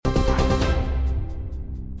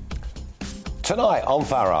Tonight on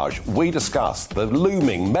Farage, we discuss the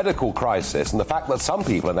looming medical crisis and the fact that some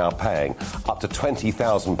people are now paying up to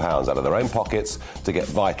 £20,000 out of their own pockets to get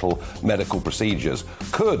vital medical procedures.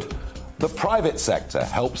 Could the private sector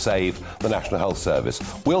help save the National Health Service?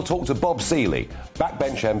 We'll talk to Bob Seely,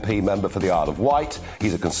 backbench MP member for the Isle of Wight.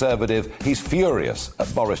 He's a Conservative. He's furious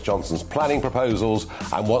at Boris Johnson's planning proposals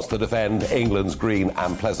and wants to defend England's green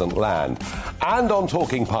and pleasant land. And on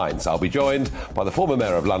Talking Pints, I'll be joined by the former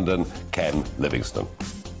Mayor of London, Ken Livingstone.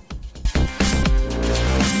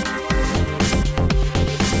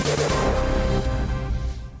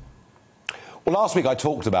 Well, last week I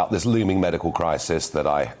talked about this looming medical crisis that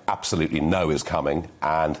I absolutely know is coming,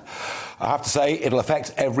 and I have to say it'll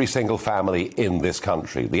affect every single family in this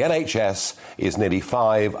country. The NHS is nearly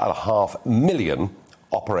 5.5 million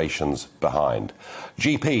operations behind.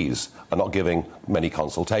 GPs are not giving many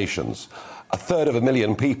consultations.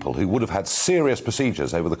 1/3 people who would have had serious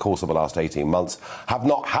procedures over the course of the last 18 months have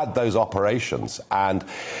not had those operations, and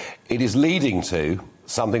it is leading to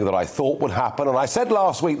something that I thought would happen. And I said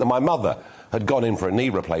last week that my mother had gone in for a knee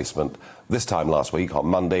replacement this time last week on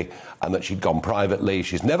Monday, and that she'd gone privately.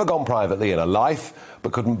 She's never gone privately in her life,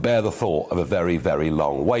 but couldn't bear the thought of a very, very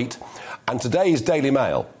long wait. And today's Daily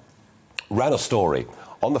Mail ran a story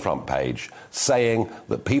on the front page saying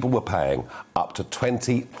that people were paying up to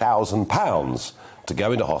 £20,000 to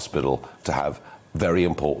go into hospital to have very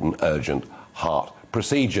important, urgent heart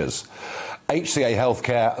procedures. HCA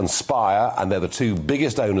Healthcare and Spire, and they're the two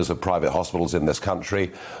biggest owners of private hospitals in this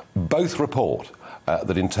country, both report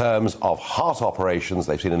that in terms of heart operations,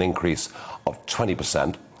 they've seen an increase of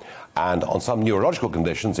 20%. And on some neurological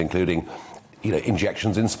conditions, including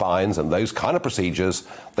injections in spines and those kind of procedures,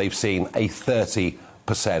 they've seen a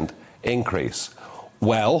 30% increase.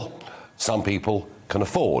 Well, some people can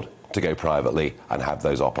afford to go privately and have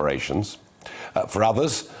those operations. For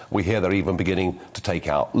others, we hear they're even beginning to take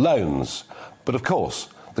out loans. But of course,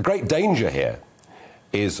 the great danger here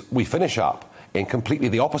is we finish up in completely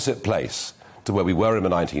the opposite place to where we were in the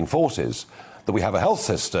 1940s, that we have a health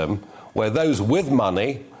system where those with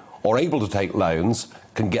money or able to take loans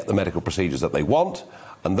can get the medical procedures that they want,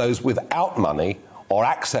 and those without money or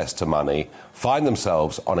access to money find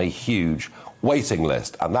themselves on a huge waiting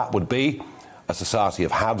list. And that would be a society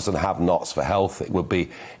of haves and have-nots for health. It would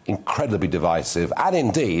be incredibly divisive and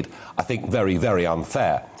indeed, I think, very, very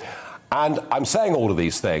unfair. And I'm saying all of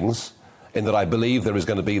these things in that I believe there is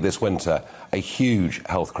going to be this winter a huge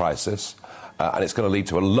health crisis, and it's going to lead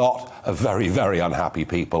to a lot of very, very unhappy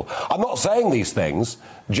people. I'm not saying these things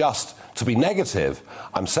just to be negative.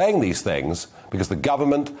 I'm saying these things because the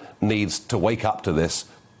government needs to wake up to this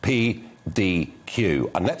PDQ,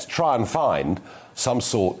 and let's try and find some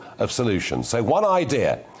sort of solution. So one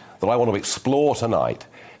idea that I want to explore tonight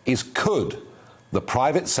is, could the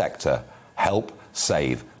private sector help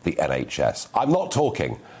save the NHS? I'm not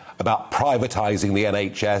talking about privatising the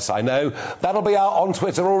NHS. I know that'll be out on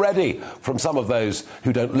Twitter already from some of those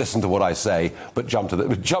who don't listen to what I say but jump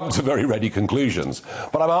to very ready conclusions.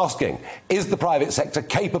 But I'm asking, is the private sector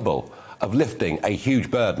capable of lifting a huge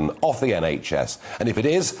burden off the NHS? And if it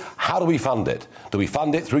is, how do we fund it? Do we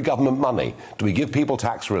fund it through government money? Do we give people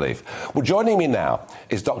tax relief? Well, joining me now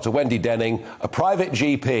is Dr. Wendy Denning, a private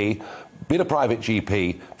GP, been a private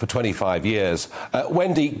GP for 25 years.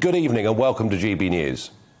 Wendy, good evening and welcome to GB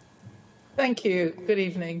News. Thank you. Good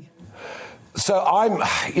evening. So I'm,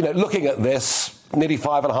 looking at this, nearly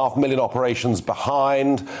 5.5 million operations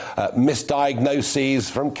behind, misdiagnoses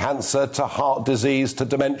from cancer to heart disease to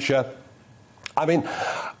dementia. I mean,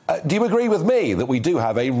 do you agree with me that we do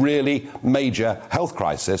have a really major health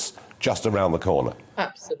crisis just around the corner?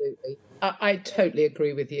 Absolutely. I totally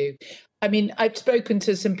agree with you. I mean, I've spoken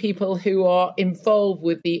to some people who are involved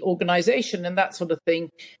with the organisation and that sort of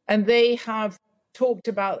thing, and they have talked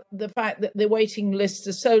about the fact that the waiting lists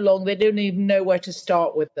are so long they don't even know where to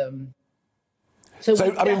start with them. So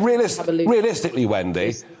I mean, realistically,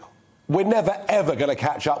 Wendy, we're never, ever going to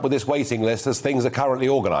catch up with this waiting list as things are currently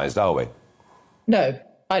organised, are we? No,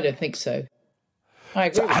 I don't think so. I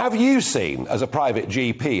agree. So have you seen, as a private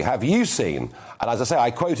GP, and as I say,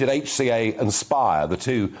 I quoted HCA and Spire, the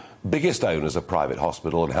two biggest owners of private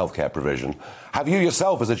hospital and healthcare provision, have you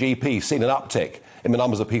yourself as a GP seen an uptick in the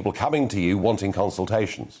numbers of people coming to you wanting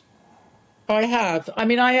consultations? I have. I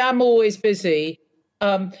mean, I am always busy,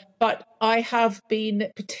 but I have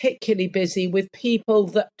been particularly busy with people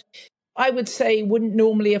that I would say wouldn't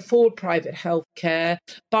normally afford private healthcare,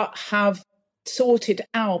 but have sorted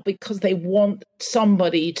out because they want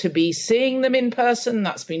somebody to be seeing them in person.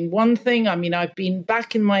 That's been one thing. I mean, I've been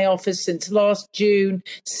back in my office since last June,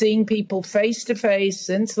 seeing people face to face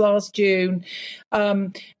since last June.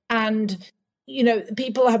 And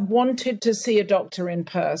people have wanted to see a doctor in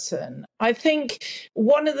person. I think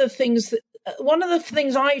one of the things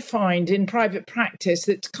I find in private practice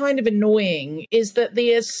that's kind of annoying is that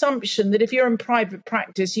the assumption that if you're in private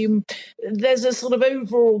practice, there's a sort of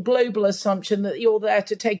overall global assumption that you're there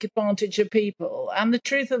to take advantage of people. And the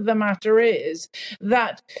truth of the matter is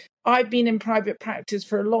that I've been in private practice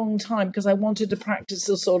for a long time because I wanted to practice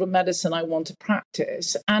the sort of medicine I want to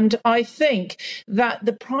practice. And I think that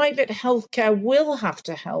the private healthcare will have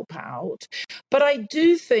to help out. But I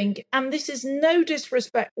do think, and this is no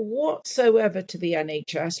disrespect whatsoever to the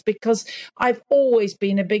NHS, because I've always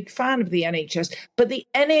been a big fan of the NHS, but the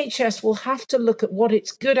NHS will have to look at what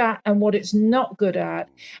it's good at and what it's not good at,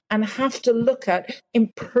 and have to look at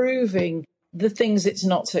improving the things it's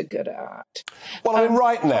not so good at. Well, I mean,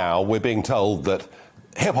 right now we're being told that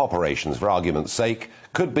hip operations, for argument's sake,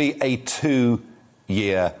 could be a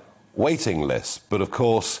 2-year waiting list. But of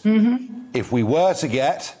course, if we were to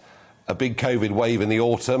get a big COVID wave in the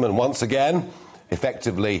autumn and once again,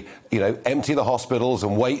 effectively, empty the hospitals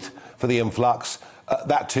and wait for the influx,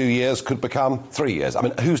 that 2 years could become 3 years. I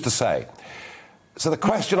mean, who's to say? So the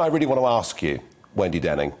question I really want to ask you, Wendy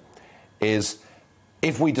Denning, is,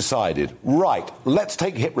 if we decided, right, let's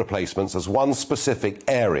take hip replacements as one specific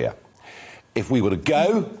area. If we were to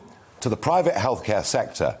go to the private healthcare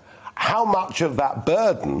sector, how much of that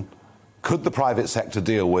burden could the private sector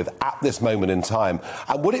deal with at this moment in time?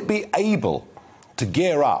 And would it be able to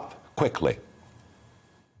gear up quickly?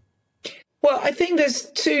 Well, I think there's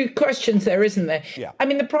two questions there, isn't there? Yeah. I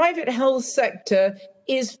mean, the private health sector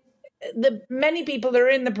is... many people that are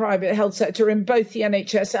in the private health sector are in both the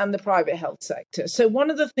NHS and the private health sector. So one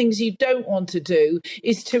of the things you don't want to do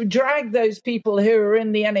is to drag those people who are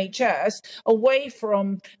in the NHS away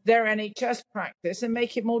from their NHS practice and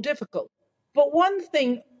make it more difficult. But one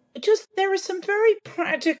thing, there are some very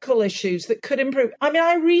practical issues that could improve. I mean,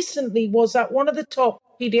 I recently was at one of the top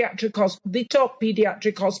pediatric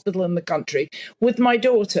hospital in the country with my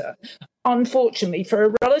daughter, unfortunately, for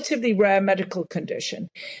a relatively rare medical condition.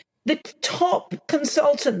 The top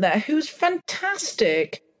consultant there, who's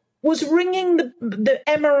fantastic, was ringing the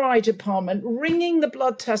MRI department, ringing the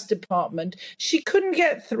blood test department. She couldn't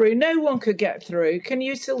get through. No one could get through. Can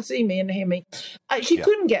you still see me and hear me? She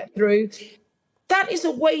couldn't get through. That is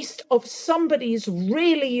a waste of somebody's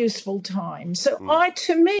really useful time. So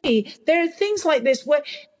to me, there are things like this where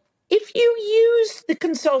if you use the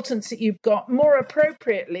consultants that you've got more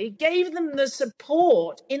appropriately, gave them the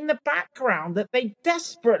support in the background that they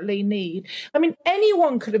desperately need. I mean,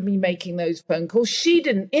 anyone could have been making those phone calls. She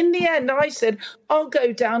didn't. In the end, I said, I'll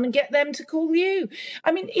go down and get them to call you.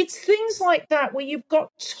 I mean, it's things like that where you've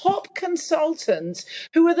got top consultants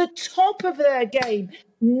who are the top of their game,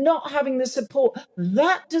 not having the support.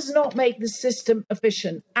 That does not make the system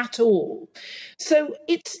efficient at all. So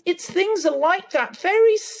it's things like that,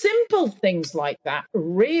 very simple things like that,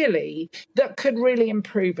 really, that could really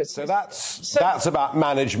improve it. So that's about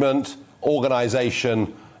management,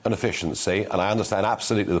 organisation and efficiency, and I understand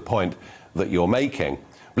absolutely the point that you're making.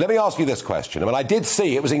 Let me ask you this question. I mean, I did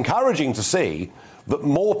see, it was encouraging to see that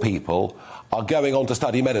more people are going on to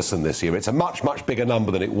study medicine this year. It's a much, much bigger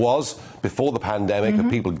number than it was before the pandemic of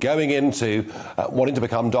people going into wanting to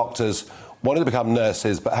become doctors, wanting to become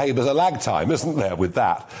nurses. But hey, there's a lag time, isn't there, with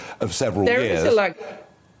that, of several years? There is a lag.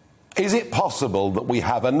 Is it possible that we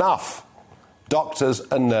have enough doctors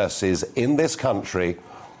and nurses in this country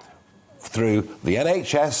through the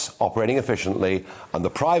NHS operating efficiently and the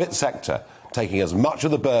private sector taking as much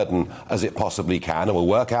of the burden as it possibly can, and we'll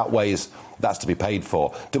work out ways that's to be paid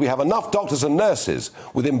for? Do we have enough doctors and nurses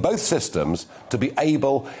within both systems to be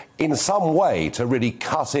able, in some way, to really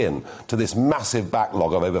cut in to this massive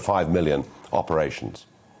backlog of over 5 million operations?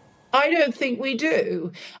 I don't think we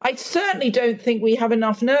do. I certainly don't think we have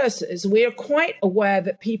enough nurses. We are quite aware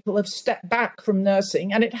that people have stepped back from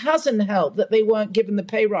nursing, and it hasn't helped that they weren't given the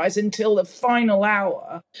pay rise until the final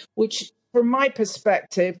hour, which, from my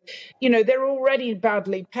perspective, they're already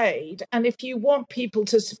badly paid. And if you want people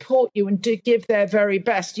to support you and to give their very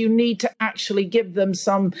best, you need to actually give them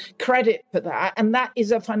some credit for that. And that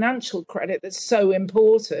is a financial credit that's so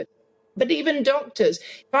important. But even doctors,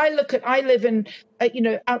 if I live in,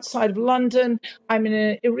 outside of London, I'm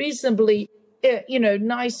in a reasonably,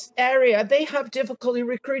 nice area. They have difficulty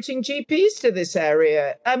recruiting GPs to this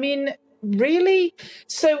area. I mean, really?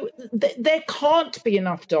 So there can't be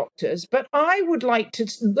enough doctors. But I would like to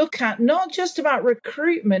look at not just about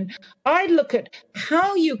recruitment. I look at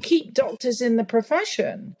how you keep doctors in the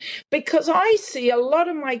profession, because I see a lot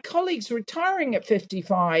of my colleagues retiring at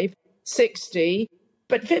 55, 60,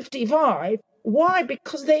 but 55, Why?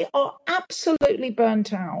 Because they are absolutely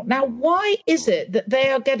burnt out. Now, why is it that they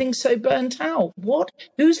are getting so burnt out?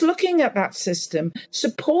 Who's looking at that system,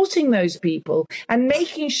 supporting those people and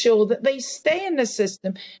making sure that they stay in the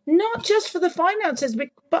system, not just for the finances,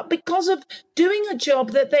 but because of doing a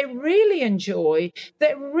job that they really enjoy,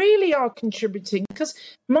 that really are contributing? Because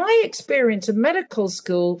my experience of medical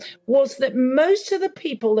school was that most of the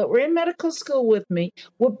people that were in medical school with me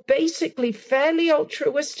were basically fairly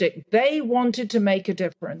altruistic. They wanted to make a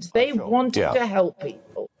difference. They wanted to help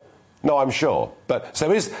people. No, I'm sure. But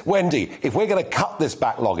so Wendy, if we're going to cut this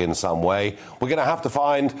backlog in some way, we're going to have to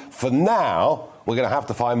find, for now, we're going to have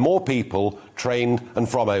to find more people trained and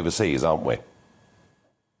from overseas, aren't we?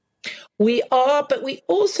 We are, but we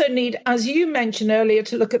also need, as you mentioned earlier,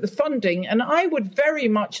 to look at the funding. And I would very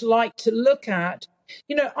much like to look at,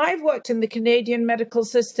 I've worked in the Canadian medical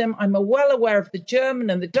system. I'm well aware of the German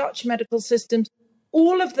and the Dutch medical systems.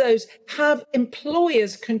 All of those have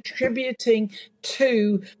employers contributing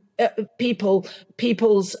to people's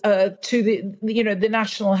to the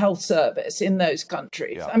National Health Service in those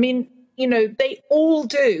countries. Yeah. I mean, they all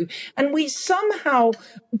do. And we somehow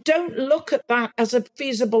don't look at that as a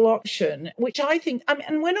feasible option, which I think,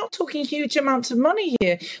 and we're not talking huge amounts of money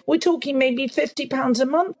here. We're talking maybe £50 a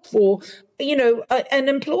month for, an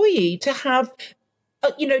employee to have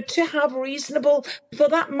reasonable, for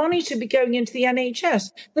that money to be going into the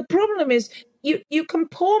NHS. The problem is you can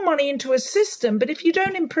pour money into a system, but if you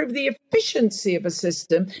don't improve the efficiency of a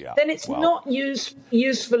system, then it's not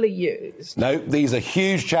usefully used. No, these are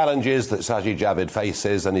huge challenges that Sajid Javid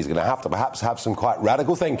faces, and he's going to have to perhaps have some quite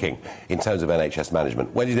radical thinking in terms of NHS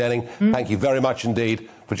management. Wendy Denning, thank you very much indeed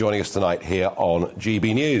for joining us tonight here on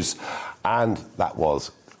GB News. And that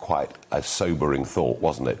was quite a sobering thought,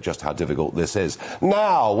 wasn't it? Just how difficult this is.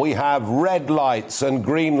 Now we have red lights and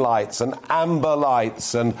green lights and amber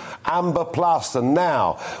lights and amber plus, and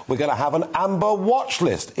now we're going to have an amber watch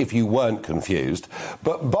list, if you weren't confused.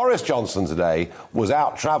 But Boris Johnson today was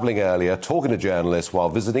out travelling earlier, talking to journalists while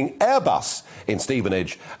visiting Airbus in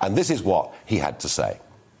Stevenage, and this is what he had to say.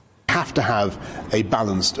 Have to have a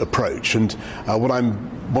balanced approach, and what I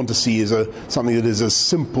want to see is something that is as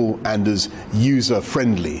simple and as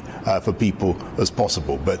user-friendly for people as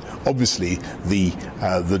possible. But obviously, the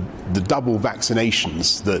double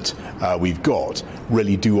vaccinations that we've got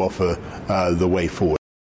really do offer the way forward.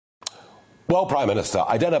 Well, Prime Minister,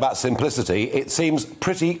 I don't know about simplicity. It seems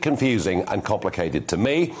pretty confusing and complicated to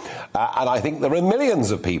me. And I think there are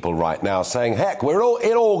millions of people right now saying, heck, we're all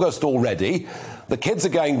in August already. The kids are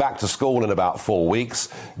going back to school in about 4 weeks.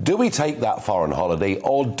 Do we take that foreign holiday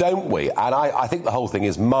or don't we? And I think the whole thing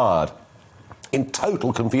is marred in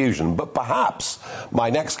total confusion. But perhaps my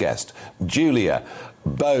next guest, Julia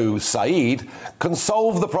Bo Said, can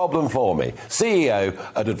solve the problem for me. CEO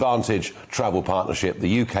at Advantage Travel Partnership,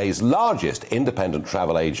 the UK's largest independent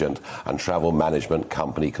travel agent and travel management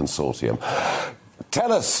company consortium.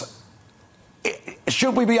 Tell us,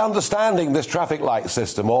 should we be understanding this traffic light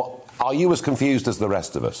system, or are you as confused as the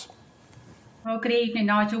rest of us? Well, good evening,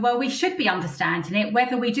 Nigel. Well, we should be understanding it.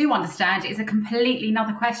 Whether we do understand it is a completely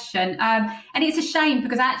another question. And it's a shame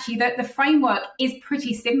because actually the framework is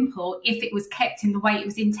pretty simple if it was kept in the way it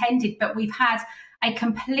was intended. But we've had a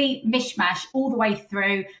complete mishmash all the way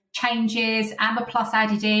through, changes, Amber Plus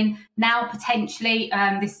added in, now potentially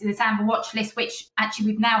this Amber Watch list, which actually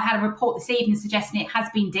we've now had a report this evening suggesting it has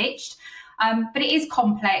been ditched. But it is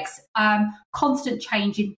complex. Constant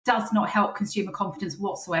changing does not help consumer confidence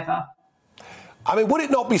whatsoever. I mean, would it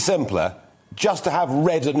not be simpler just to have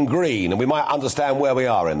red and green, and we might understand where we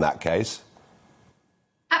are in that case?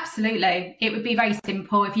 Absolutely. It would be very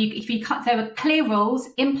simple if there were clear rules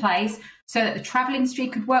in place so that the travel industry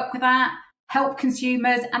could work with that, help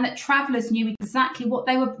consumers, and that travellers knew exactly what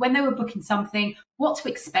they were when they were booking something, what to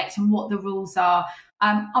expect and what the rules are.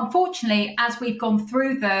 Unfortunately, as we've gone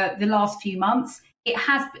through the last few months, we've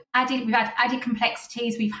had added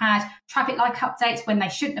complexities. We've had traffic light updates when they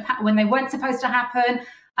shouldn't have when they weren't supposed to happen.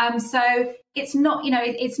 So it's not,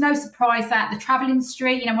 it's no surprise that the travel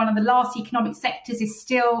industry, one of the last economic sectors, is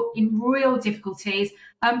still in real difficulties.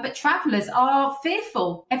 But travellers are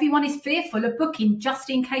fearful. Everyone is fearful of booking just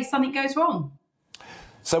in case something goes wrong.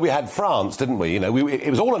 So we had France, didn't we? It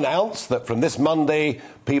was all announced that from this Monday,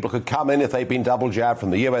 people could come in if they'd been double jabbed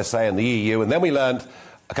from the USA and the EU. And then we learned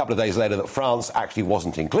a couple of days later that France actually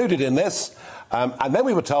wasn't included in this. And then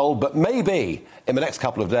we were told, but maybe in the next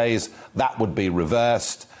couple of days, that would be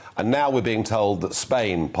reversed. And now we're being told that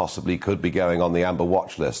Spain possibly could be going on the Amber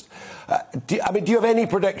Watch list. Do you have any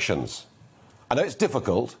predictions? I know it's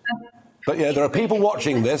difficult. But there are people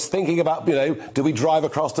watching this thinking about, do we drive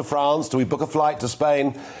across to France? Do we book a flight to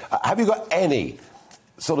Spain? Have you got any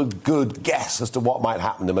sort of good guess as to what might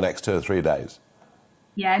happen in the next 2 or 3 days?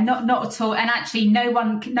 Yeah, not at all. And actually, no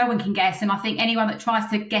one can guess. And I think anyone that tries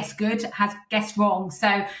to guess good has guessed wrong.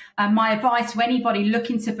 So my advice to anybody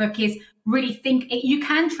looking to book is really think you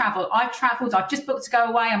can travel. I've travelled. I've just booked to go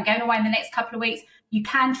away. I'm going away in the next couple of weeks. You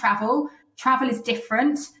can travel. Travel is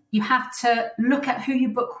different. You have to look at who you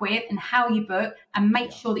book with and how you book and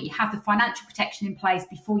make sure that you have the financial protection in place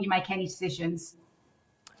before you make any decisions.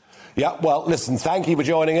 Yeah, well, listen, thank you for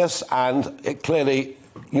joining us. And clearly,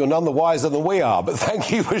 you're none the wiser than we are, but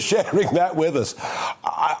thank you for sharing that with us.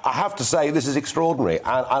 I have to say, this is extraordinary, and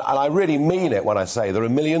I really mean it when I say there are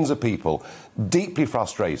millions of people deeply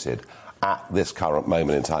frustrated at this current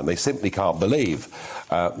moment in time. They simply can't believe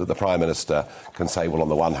that the Prime Minister can say, well, on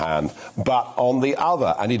the one hand, but on the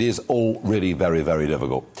other, and it is all really very, very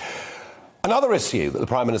difficult. Another issue that the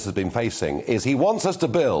Prime Minister has been facing is he wants us to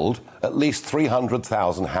build at least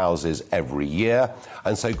 300,000 houses every year,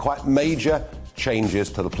 and so quite major changes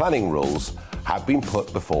to the planning rules have been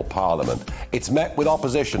put before Parliament. It's met with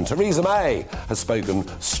opposition. Theresa May has spoken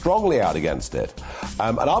strongly out against it.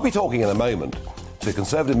 And I'll be talking in a moment to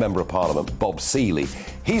Conservative Member of Parliament, Bob Seeley.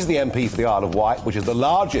 He's the MP for the Isle of Wight, which is the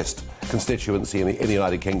largest constituency in the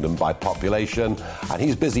United Kingdom by population, and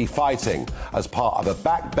he's busy fighting as part of a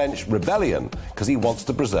backbench rebellion because he wants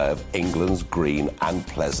to preserve England's green and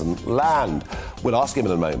pleasant land. We'll ask him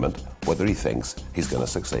in a moment whether he thinks he's going to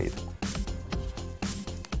succeed.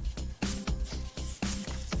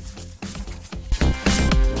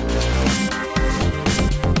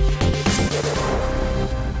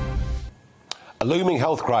 A looming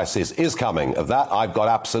health crisis is coming. Of that, I've got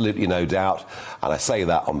absolutely no doubt. And I say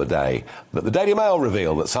that on the day that the Daily Mail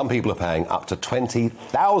revealed that some people are paying up to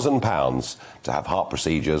 £20,000 to have heart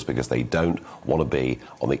procedures because they don't want to be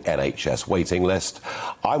on the NHS waiting list.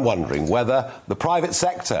 I'm wondering whether the private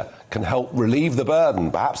sector can help relieve the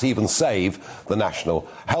burden, perhaps even save the National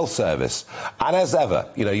Health Service. And as ever,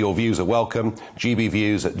 your views are welcome.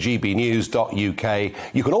 gbviews@gbnews.uk.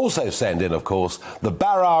 You can also send in, of course, the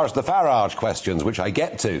Farage questions, which I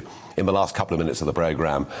get to in the last couple of minutes of the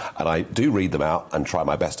programme, and I do read them out and try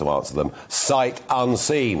my best to answer them, sight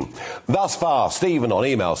unseen. Thus far, Stephen on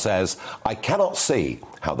email says, I cannot see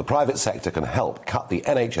how the private sector can help cut the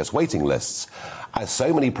NHS waiting lists, as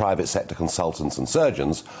so many private sector consultants and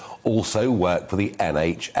surgeons also work for the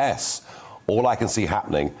NHS. All I can see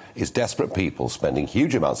happening is desperate people spending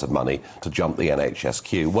huge amounts of money to jump the NHS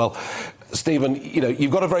queue. Well, Stephen,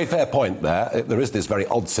 you've got a very fair point there. There is this very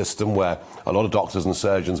odd system where a lot of doctors and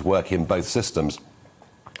surgeons work in both systems.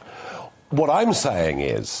 What I'm saying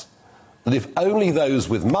is that if only those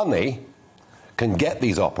with money can get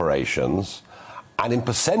these operations, and in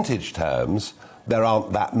percentage terms, there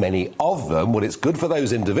aren't that many of them, well, it's good for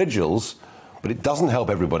those individuals, but it doesn't help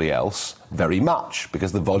everybody else very much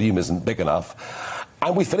because the volume isn't big enough.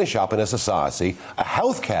 And we finish up in a society, a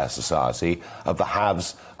healthcare society, of the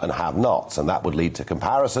haves and have-nots. And that would lead to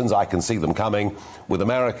comparisons. I can see them coming with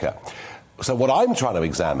America. So what I'm trying to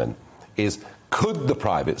examine is, could the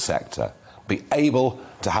private sector be able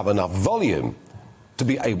to have enough volume to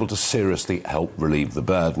be able to seriously help relieve the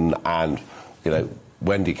burden? And,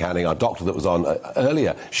 Wendy Canning, our doctor that was on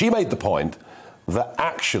earlier, she made the point that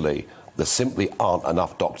actually there simply aren't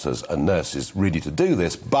enough doctors and nurses really to do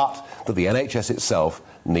this, but that the NHS itself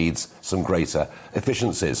needs some greater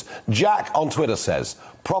efficiencies. Jack on Twitter says,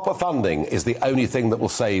 proper funding is the only thing that will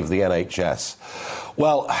save the NHS.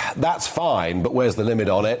 Well, that's fine, but where's the limit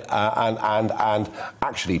on it? And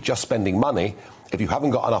actually just spending money, if you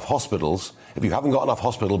haven't got enough hospitals, if you haven't got enough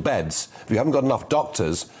hospital beds, if you haven't got enough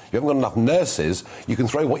doctors, you haven't got enough nurses, you can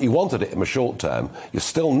throw what you want at it in the short term. You're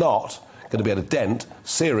still not going to be able to dent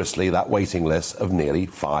seriously that waiting list of nearly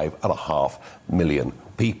 5.5 million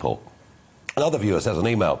people. Another viewer says on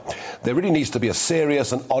email, there really needs to be a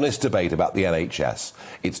serious and honest debate about the NHS.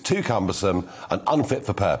 It's too cumbersome and unfit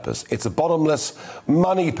for purpose. It's a bottomless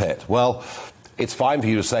money pit. Well, it's fine for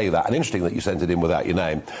you to say that, and interesting that you sent it in without your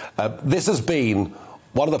name. This has been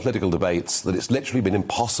one of the political debates that it's literally been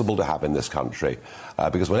impossible to have in this country,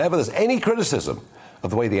 because whenever there's any criticism of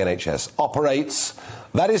the way the NHS operates,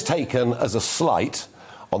 that is taken as a slight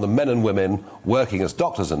on the men and women working as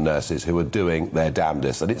doctors and nurses who are doing their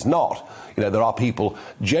damnedest. And it's not. There are people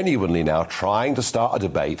genuinely now trying to start a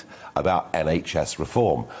debate about NHS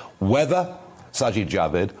reform. Whether Sajid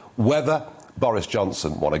Javid, whether Boris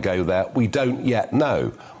Johnson want to go there? We don't yet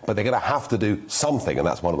know, but they're going to have to do something, and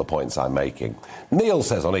that's one of the points I'm making. Neil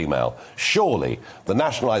says on email, surely the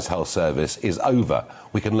nationalised health service is over.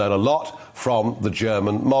 We can learn a lot from the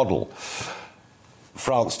German model.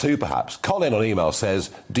 France too, perhaps. Colin on email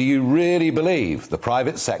says, do you really believe the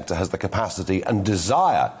private sector has the capacity and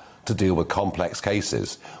desire to deal with complex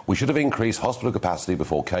cases? We should have increased hospital capacity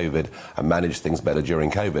before COVID and managed things better during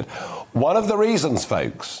COVID. One of the reasons,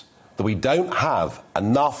 folks, that we don't have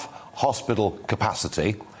enough hospital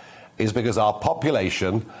capacity is because our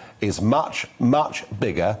population is much, much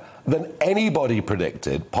bigger than anybody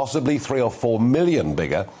predicted, possibly 3 or 4 million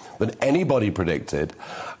bigger than anybody predicted.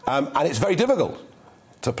 And it's very difficult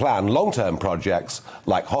to plan long-term projects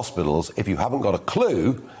like hospitals if you haven't got a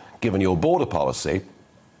clue, given your border policy,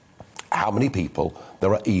 how many people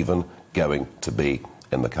there are even going to be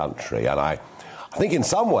in the country. And I think in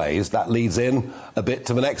some ways that leads in a bit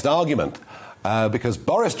to the next argument, because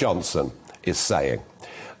Boris Johnson is saying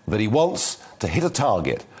that he wants to hit a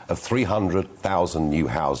target of 300,000 new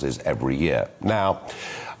houses every year. Now,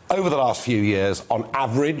 over the last few years, on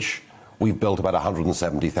average, we've built about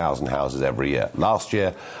 170,000 houses every year. Last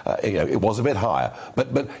year, it was a bit higher.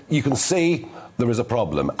 But you can see there is a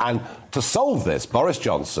problem. And to solve this, Boris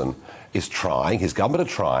Johnson is trying, his government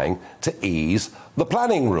are trying, to ease the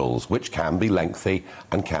planning rules, which can be lengthy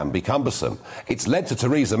and can be cumbersome. It's led to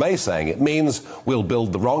Theresa May saying it means we'll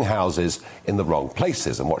build the wrong houses in the wrong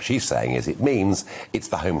places. And what she's saying is it means it's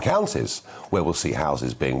the home counties where we'll see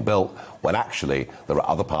houses being built, when actually there are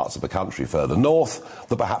other parts of the country further north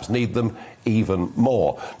that perhaps need them even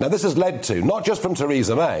more. Now, this has led to, not just from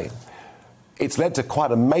Theresa May, it's led to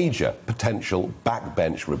quite a major potential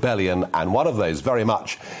backbench rebellion, and one of those very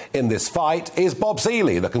much in this fight is Bob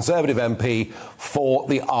Seeley, the Conservative MP for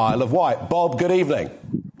the Isle of Wight. Bob, good evening.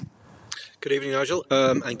 Good evening, Nigel,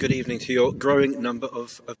 and good evening to your growing number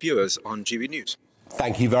of viewers on GB News.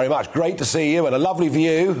 Thank you very much. Great to see you, and a lovely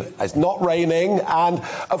view. It's not raining, and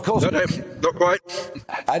of course... No, not quite.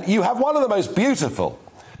 And you have one of the most beautiful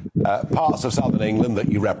parts of southern England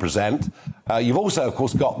that you represent. You've also, of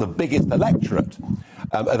course, got the biggest electorate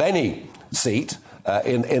of any seat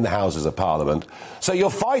in the Houses of Parliament. So you're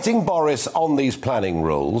fighting Boris on these planning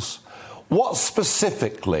rules. What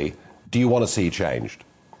specifically do you want to see changed?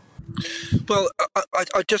 Well,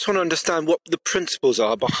 I just want to understand what the principles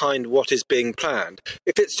are behind what is being planned.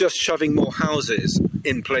 If it's just shoving more houses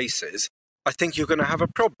in places, I think you're going to have a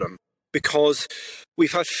problem. Because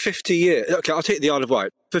we've had 50 years... OK, I'll take the Isle of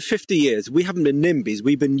Wight. For 50 years, we haven't been NIMBYs,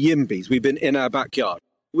 we've been YIMBYs. We've been in our backyard.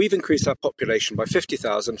 We've increased our population by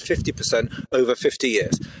 50,000, 50% over 50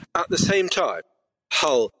 years. At the same time,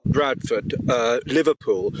 Hull, Bradford,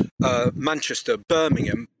 Liverpool, Manchester,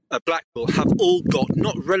 Birmingham, Blackpool have all got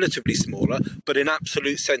not relatively smaller, but in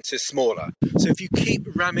absolute senses smaller. So if you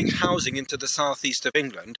keep ramming housing into the southeast of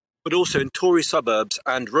England, but also in Tory suburbs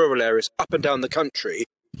and rural areas up and down the country,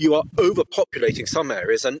 you are overpopulating some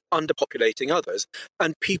areas and underpopulating others.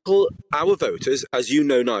 And people, our voters, as you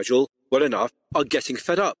know, Nigel, well enough, are getting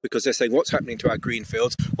fed up because they're saying, what's happening to our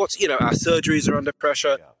greenfields? Our surgeries are under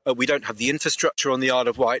pressure. We don't have the infrastructure on the Isle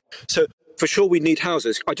of Wight. So for sure, we need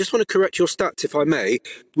houses. I just want to correct your stats, if I may.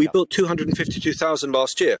 We built 252,000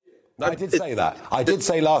 last year. No, I did say that. I did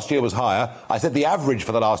say last year was higher. I said the average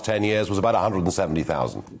for the last 10 years was about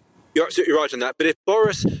 170,000. You're absolutely right on that. But if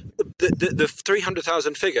Boris, the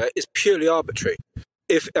 300,000 figure is purely arbitrary,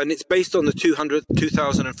 and it's based on the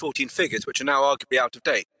 2014 figures, which are now arguably out of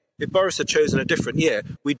date. If Boris had chosen a different year,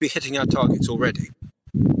 we'd be hitting our targets already.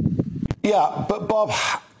 Yeah, but Bob,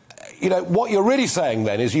 what you're really saying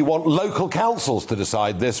then is you want local councils to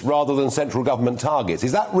decide this rather than central government targets.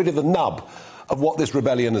 Is that really the nub of what this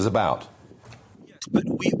rebellion is about? Yes, but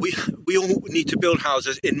we all need to build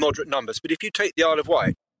houses in moderate numbers. But if you take the Isle of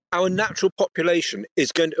Wight, our natural population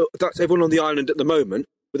is going to, that's everyone on the island at the moment,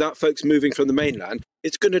 without folks moving from the mainland,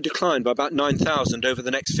 it's going to decline by about 9,000 over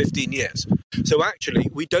the next 15 years. So actually,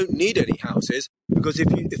 we don't need any houses, because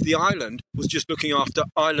if the island was just looking after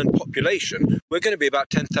island population, we're going to be about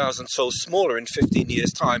 10,000 souls smaller in 15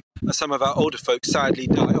 years' time, as some of our older folks sadly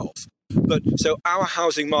die off. But so our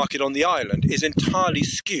housing market on the island is entirely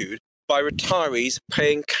skewed by retirees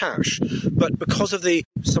paying cash. But because of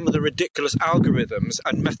some of the ridiculous algorithms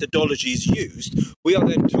and methodologies used, we are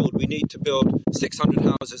then told we need to build 600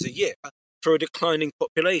 houses a year for a declining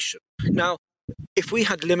population. Now, if we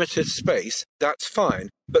had limited space, that's fine,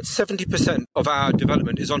 but 70% of our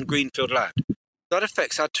development is on greenfield land. That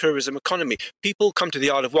affects our tourism economy. People come to the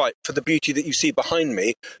Isle of Wight for the beauty that you see behind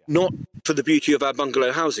me, not for the beauty of our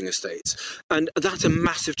bungalow housing estates. And that's a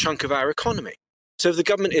massive chunk of our economy. So if the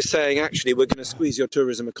government is saying, actually, we're going to squeeze your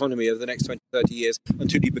tourism economy over the next 20, 30 years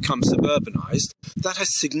until you become suburbanised, that has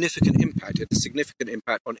significant impact. It has a significant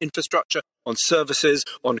impact on infrastructure, on services,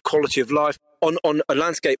 on quality of life, on a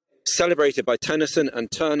landscape celebrated by Tennyson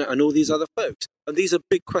and Turner and all these other folks. And these are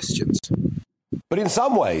big questions. But in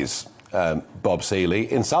some ways, Bob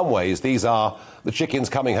Seeley, in some ways, these are the chickens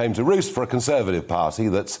coming home to roost for a Conservative Party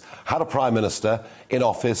that's had a Prime Minister in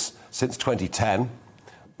office since 2010,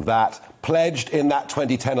 that pledged in that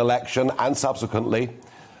 2010 election and subsequently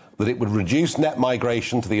that it would reduce net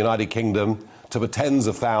migration to the United Kingdom to the tens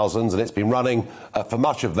of thousands, and it's been running for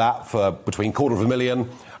much of that for between 250,000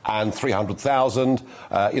 and 300,000.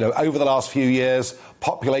 Over the last few years,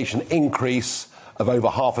 population increase of over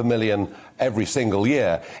 500,000 every single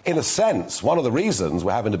year. In a sense, one of the reasons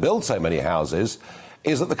we're having to build so many houses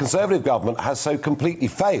is that the Conservative government has so completely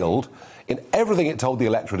failed in everything it told the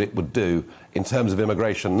electorate it would do in terms of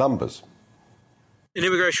immigration numbers. In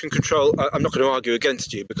immigration control, I'm not going to argue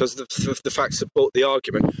against you because the facts support the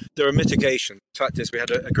argument. There are mitigations. The fact is we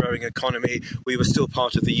had a growing economy. We were still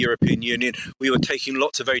part of the European Union. We were taking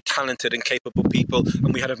lots of very talented and capable people,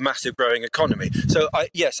 and we had a massive growing economy. So,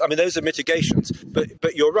 yes, those are mitigations.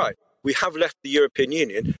 But you're right. We have left the European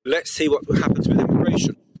Union. Let's see what happens with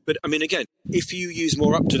immigration. But, again, if you use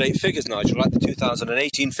more up-to-date figures, Nigel, like the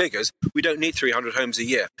 2018 figures, we don't need 300 homes a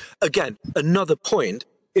year. Again, another point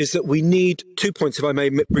is that we need 2 points, if I may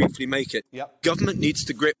briefly make it. Yep. Government needs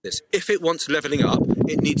to grip this. If it wants levelling up,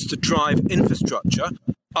 it needs to drive infrastructure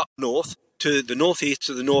up north, to the northeast,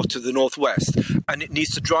 to the north, to the northwest, and it needs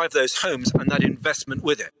to drive those homes and that investment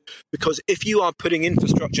with it. Because if you are putting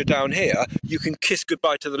infrastructure down here, you can kiss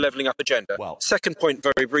goodbye to the levelling up agenda. Well, second point,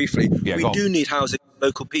 very briefly, we do need housing for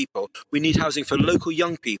local people. We need housing for local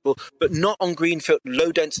young people, but not on greenfield,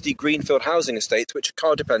 low-density greenfield housing estates, which are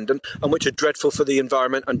car-dependent and which are dreadful for the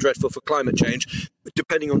environment and dreadful for climate change,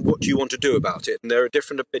 depending on what you want to do about it. And there are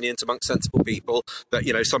different opinions amongst sensible people that,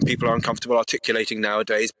 some people are uncomfortable articulating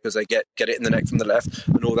nowadays because they get it in the neck from the left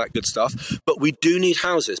and all that good stuff. But we do need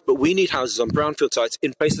houses. But we need houses on brownfield sites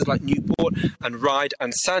in places like Newport and Ryde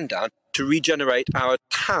and Sandown to regenerate our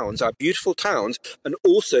towns, our beautiful towns, and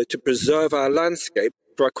also to preserve our landscape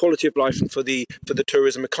for our quality of life and for the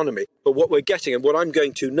tourism economy. But what we're getting, and what I'm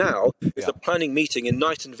going to now, is a planning meeting in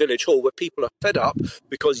Knighton Village Hall where people are fed up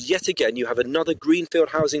because yet again you have another greenfield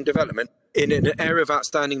housing development in an area of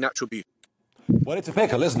outstanding natural beauty. Well, it's a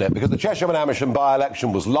pickle, isn't it? Because the Chesham and Amersham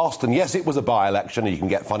by-election was lost, and yes, it was a by-election, and you can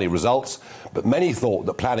get funny results, but many thought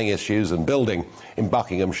that planning issues and building in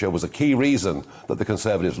Buckinghamshire was a key reason that the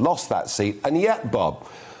Conservatives lost that seat. And yet, Bob,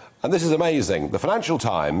 and this is amazing, the Financial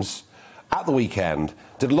Times, at the weekend,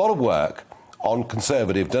 did a lot of work on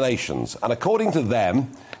Conservative donations. And according to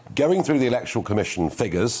them, going through the Electoral Commission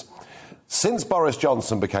figures, since Boris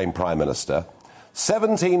Johnson became Prime Minister,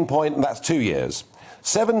 that's 2 years,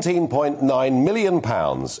 £17.9 million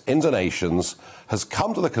in donations has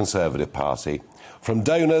come to the Conservative Party from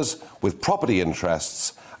donors with property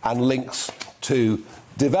interests and links to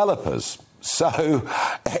developers. So,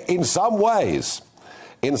 in some ways,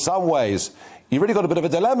 you've really got a bit of a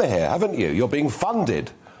dilemma here, haven't you? You're being funded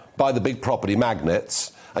by the big property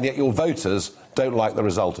magnates, and yet your voters don't like the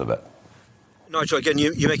result of it. Nigel, again,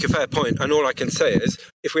 you make a fair point, and all I can say is,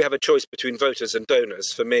 if we have a choice between voters and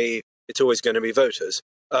donors, for me, it's always going to be voters.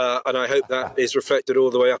 And I hope that is reflected all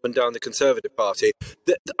the way up and down the Conservative Party.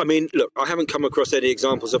 Look, I haven't come across any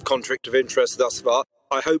examples of conflict of interest thus far.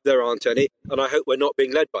 I hope there aren't any, and I hope we're not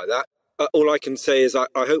being led by that. All I can say is I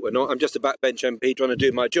hope we're not. I'm just a backbench MP trying to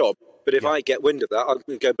do my job. But if I get wind of that, I'm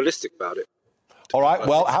going to go ballistic about it. All right,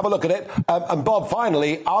 well, have a look at it. And Bob,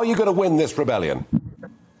 finally, are you going to win this rebellion?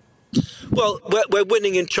 Well, we're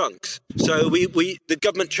winning in chunks. So the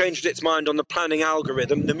government changed its mind on the planning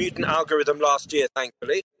algorithm, the mutant algorithm last year,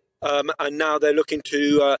 thankfully. And now they're looking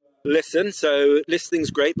to listen. So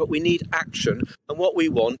listening's great, but we need action. And what we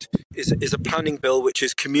want is a planning bill which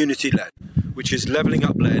is community-led, which is levelling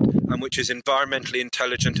up-led, and which is environmentally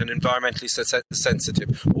intelligent and environmentally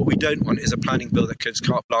sensitive. What we don't want is a planning bill that gives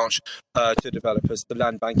carte blanche to developers, the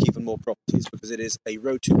land bank, even more properties, because it is a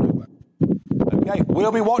road to nowhere. OK,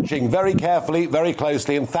 we'll be watching very carefully, very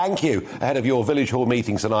closely, and thank you, ahead of your Village Hall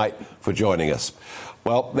meeting tonight, for joining us.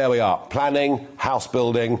 Well, there we are. Planning, house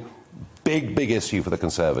building, big issue for the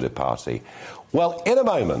Conservative Party. Well, in a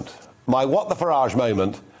moment, my What the Farage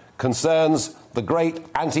moment concerns the great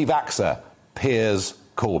anti-vaxxer, Piers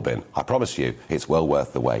Corbyn. I promise you, it's well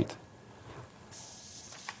worth the wait.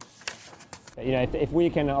 If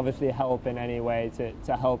we can obviously help in any way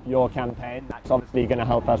to help your campaign, that's obviously going to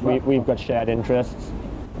help us. We've got shared interests.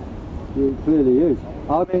 It clearly is.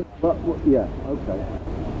 Yeah, okay.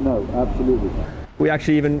 No, absolutely. We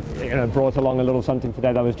actually even brought along a little something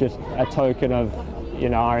today that was just a token of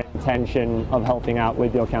our intention of helping out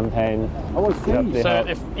with your campaign. I want to see. So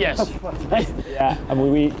yes. Yeah,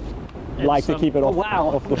 and we like to keep it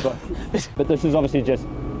off the book. But this is obviously just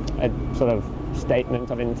a sort of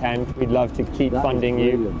statement of intent. We'd love to keep funding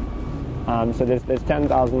you. So there's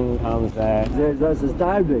 £10,000 there. That's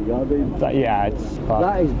astounding. I mean, that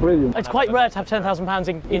is brilliant. It's quite rare to have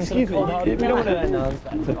 £10,000 in sort of cold hard. We don't want to announce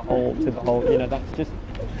that to the whole.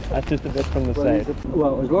 That's just a bit from the safe.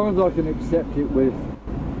 Well, as long as I can accept it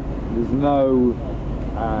there's no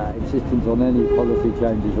insistence on any policy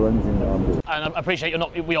changes or anything that I'm doing. And I appreciate you're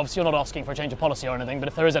not asking for a change of policy or anything, but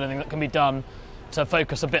if there is anything that can be done to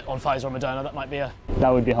focus a bit on Pfizer or Moderna, that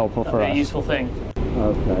would be helpful for us. A useful thing.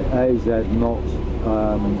 Okay, AZ, not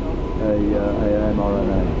a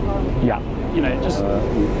mRNA. Yeah. Just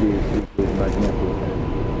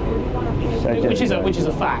which is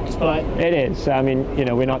a fact, but it is. I mean,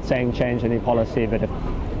 we're not saying change any policy, but if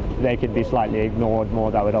they could be slightly ignored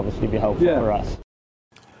more, that would obviously be helpful for us.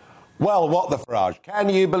 Well, what the Farage? Can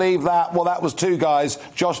you believe that? Well, that was two guys,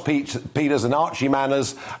 Josh Peters and Archie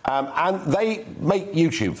Manners, and they make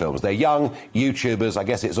YouTube films. They're young YouTubers. I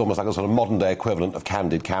guess it's almost like a sort of modern-day equivalent of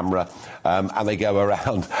Candid Camera, and they go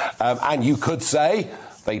around. And you could say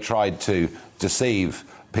they tried to deceive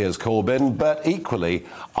Piers Corbyn, but equally,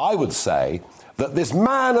 I would say that this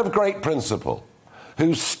man of great principle,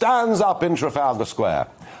 who stands up in Trafalgar Square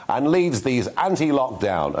and leads these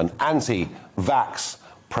anti-lockdown and anti-vax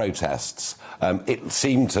protests, it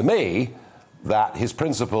seemed to me that his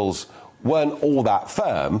principles weren't all that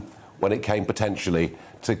firm when it came potentially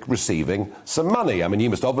to receiving some money. I mean, you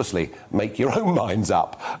must obviously make your own minds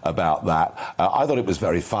up about that. I thought it was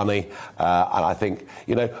very funny, and I think,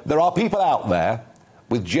 there are people out there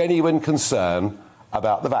with genuine concern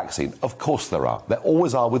about the vaccine. Of course there are. There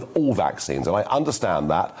always are with all vaccines, and I understand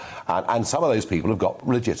that, and some of those people have got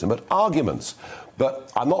legitimate arguments.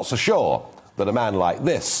 But I'm not so sure that a man like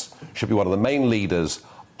this should be one of the main leaders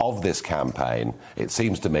of this campaign. It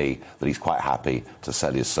seems to me that he's quite happy to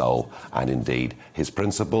sell his soul and indeed his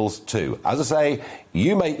principles too. As I say,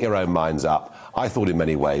 you make your own minds up. I thought in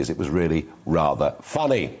many ways it was really rather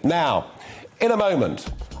funny. Now, in a moment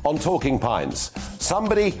on Talking Pints,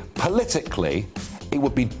 somebody politically it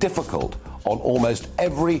would be difficult on almost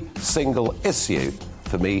every single issue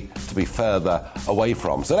for me to be further away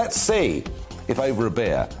from. So let's see if over a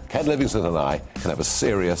beer, Ken Livingstone and I can have a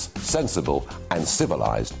serious, sensible and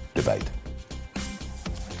civilised debate.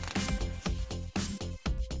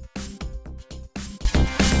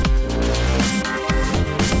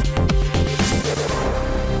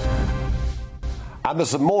 And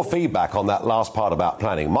there's some more feedback on that last part about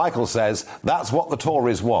planning. Michael says that's what the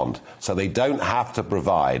Tories want, so they don't have to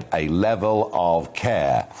provide a level of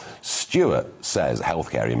care. Stuart says,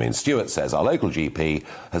 healthcare, you mean. Stuart says our local GP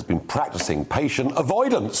has been practising patient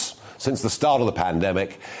avoidance since the start of the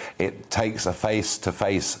pandemic. It takes a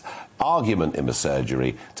face-to-face argument in the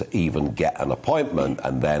surgery to even get an appointment,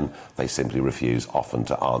 and then they simply refuse often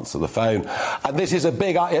to answer the phone. And this is a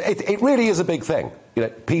big, it really is a big thing.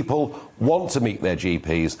 People want to meet their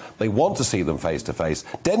GPs, they want to see them face to face.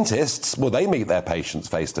 Dentists, well, they meet their patients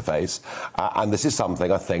face to face, and this is something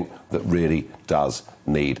I think that really does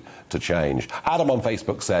need to change. Adam on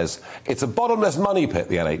Facebook says it's a bottomless money pit,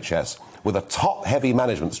 the NHS, with a top-heavy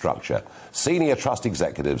management structure. Senior trust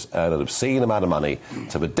executives earn an obscene amount of money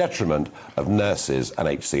to the detriment of nurses and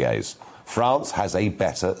HCAs. France has a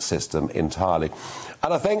better system entirely.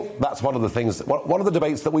 And I think that's one of the things, one of the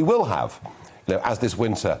debates that we will have, as this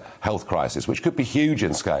winter health crisis, which could be huge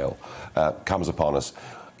in scale, comes upon us.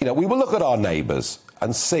 We will look at our neighbours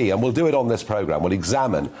and see, and we'll do it on this programme, we'll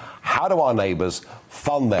examine how do our neighbours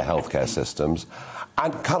fund their healthcare systems,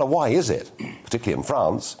 and kind of why is it, particularly in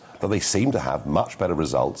France, that they seem to have much better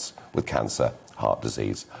results with cancer, heart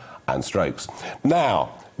disease and strokes.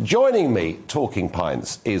 Now, joining me talking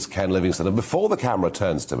pints is Ken Livingstone, and before the camera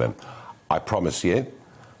turns to him, I promise you,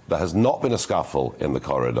 there has not been a scuffle in the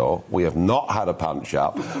corridor. We have not had a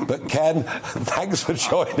punch-up. But, Ken, thanks for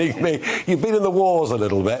joining me. You've been in the wars a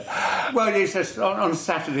little bit. Well, it's just, on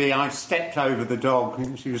Saturday, I stepped over the dog,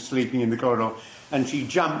 and she was sleeping in the corridor, and she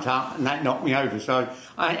jumped up, and that knocked me over. So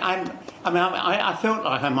I felt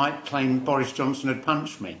like I might claim Boris Johnson had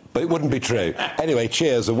punched me. But it wouldn't be true. Anyway,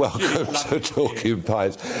 cheers and welcome to Talking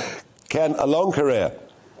Pints. Ken, a long career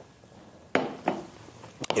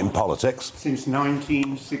in politics. Since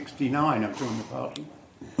 1969, I've joined the party.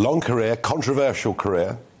 Long career, controversial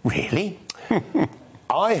career. Really?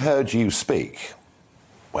 I heard you speak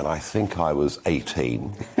when I think I was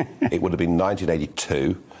 18. It would have been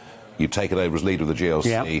 1982. You'd taken over as leader of the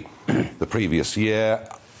GLC the previous year.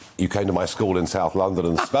 You came to my school in South London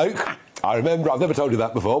and spoke. I remember, I've never told you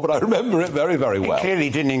that before, but I remember it very, very well. It clearly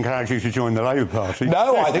didn't encourage you to join the Labour Party.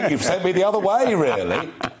 No, I think you've sent me the other way, really.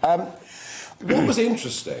 What was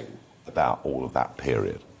interesting about all of that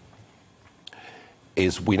period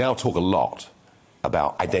is we now talk a lot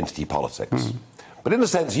about identity politics. But in a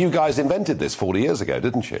sense, you guys invented this 40 years ago,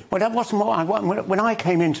 didn't you? Well, that wasn't what I wanted. When I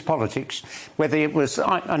came into politics, whether it was...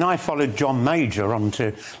 I followed John Major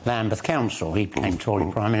onto Lambeth Council. He became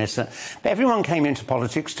Tory Prime Minister. But everyone came into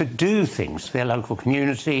politics to do things for their local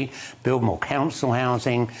community, build more council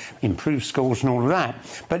housing, improve schools and all of that.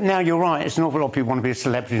 But now you're right, there's an awful lot of people want to be a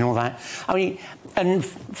celebrity and all that. I mean, and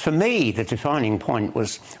for me, the defining point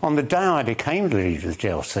was, on the day I became the leader of the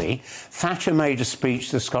GLC, Thatcher made a speech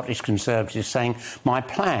to the Scottish Conservatives saying, my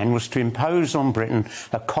plan was to impose on Britain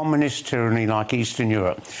a communist tyranny like Eastern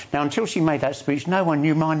Europe. Now, until she made that speech, no one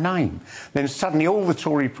knew my name. Then suddenly all the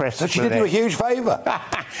Tory press... So she did you a huge favour.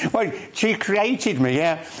 Well, she created me,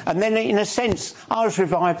 yeah. And then, in a sense, I was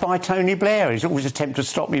revived by Tony Blair. He's always attempted to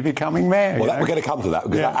stop me becoming mayor. Well, we're going to come to that,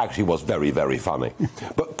 because that actually was very, very funny.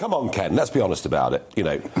 But come on, Ken, let's be honest about it. You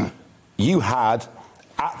know, you had,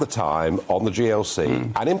 at the time, on the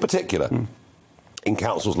GLC, and in particular, in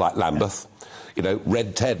councils like Lambeth, you know,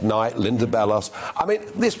 Red Ted Knight, Linda Bellos. I mean,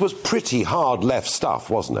 this was pretty hard left stuff,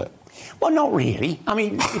 wasn't it? Well, not really. I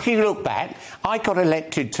mean, if you look back, I got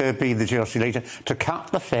elected to be the GLC leader to cut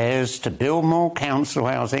the fares, to build more council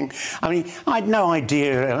housing. I mean, I had no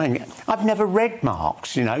idea. I mean, I've never read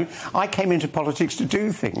Marx, you know. I came into politics to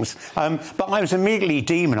do things. But I was immediately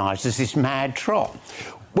demonised as this mad trot.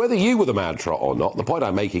 Whether you were the mad trot or not, the point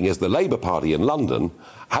I'm making is the Labour Party in London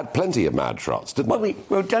had plenty of mad trots, didn't it?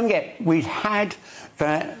 Well, don't forget, we'd had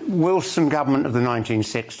the Wilson government of the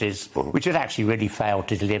 1960s, which had actually really failed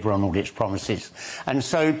to deliver on all its promises. And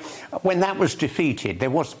so when that was defeated, there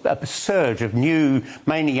was a surge of new,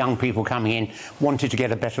 mainly young people coming in, wanted to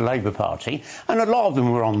get a better Labour Party. And a lot of them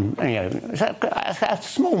were on, you know, a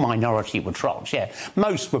small minority were trots, yeah.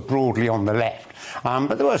 Most were broadly on the left,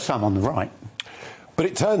 but there were some on the right. But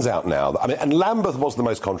it turns out now, I mean, and Lambeth was the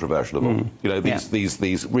most controversial of all. You know,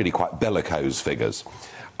 these really quite bellicose figures.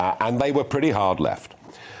 And they were pretty hard left.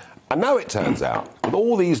 And now it turns out, with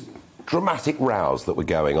all these dramatic rows that were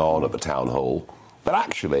going on at the town hall, that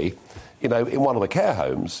actually, you know, in one of the care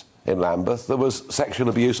homes in Lambeth, there was sexual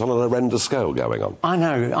abuse on an horrendous scale going on. I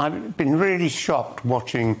know. I've been really shocked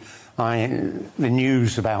watching the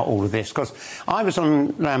news about all of this, because I was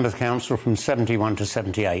on Lambeth Council from 71 to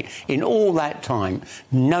 78. In all that time,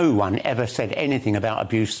 no one ever said anything about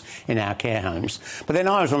abuse in our care homes. But then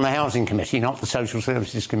I was on the Housing Committee, not the Social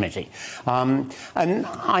Services Committee. And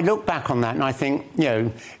I look back on that and I think, you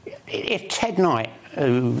know, if Ted Knight,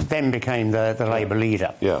 who then became the Labour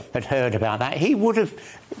leader, had heard about that, he would have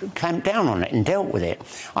clamped down on it and dealt with it.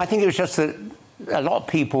 I think it was just that a lot of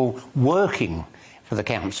people working for the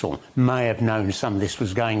council may have known some of this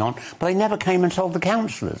was going on, but they never came and told the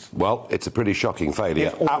councillors. Well, it's a pretty shocking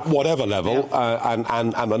failure at whatever level,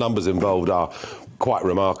 and the numbers involved are quite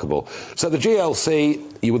remarkable. So the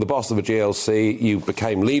GLC, you were the boss of the GLC, you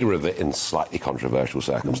became leader of it in slightly controversial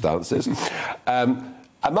circumstances, and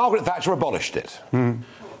Margaret Thatcher abolished it.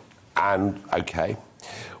 And, OK,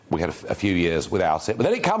 we had a few years without it, but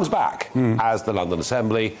then it comes back as the London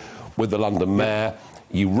Assembly with the London Mayor.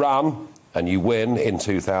 You run and you win in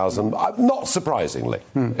 2000, not surprisingly.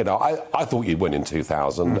 You know, I thought you'd win in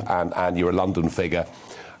 2000, and you're a London figure,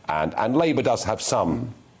 and Labour does have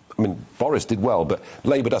some. I mean, Boris did well, but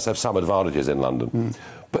Labour does have some advantages in London.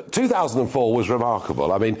 But 2004 was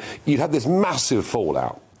remarkable. I mean, you had this massive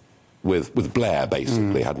fallout with Blair,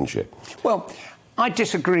 basically, hadn't you? Well, I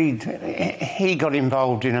disagreed. He got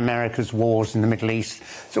involved in America's wars in the Middle East.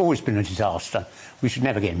 It's always been a disaster. We should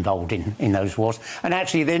never get involved in those wars. And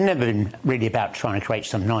actually, they've never been really about trying to create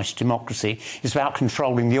some nice democracy. It's about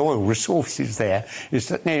controlling the oil resources there.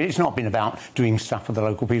 It's not been about doing stuff for the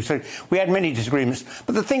local people. So we had many disagreements.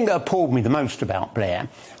 But the thing that appalled me the most about Blair,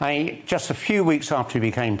 just a few weeks after he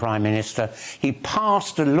became Prime Minister, he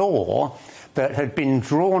passed a law that had been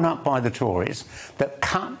drawn up by the Tories that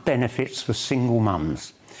cut benefits for single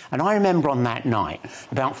mums. And I remember on that night,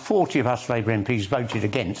 about 40 of us Labour MPs voted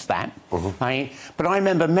against that. But I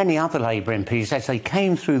remember many other Labour MPs, as they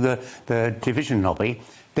came through the division lobby,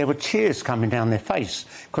 there were tears coming down their face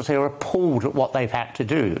because they were appalled at what they've had to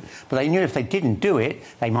do. But they knew if they didn't do it,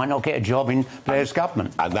 they might not get a job in Blair's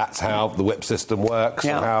government. And that's how the whip system works.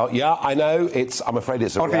 And how, I know, I'm afraid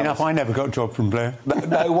it's a Oddly enough, I never got a job from Blair.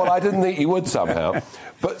 No, well, I didn't think you would somehow.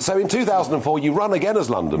 But so in 2004, you run again as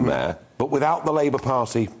London Mayor, but without the Labour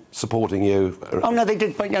Party supporting you? Oh, no, they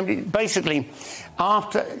did. Basically,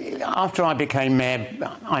 after I became mayor,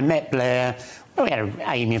 I met Blair. We had an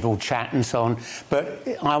amiable chat and so on, but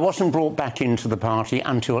I wasn't brought back into the party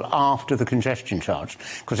until after the congestion charge,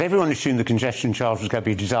 because everyone assumed the congestion charge was going to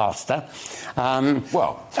be a disaster. And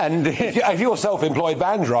if you're a self-employed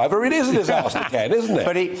van driver, it is a disaster again, isn't it?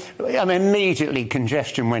 But immediately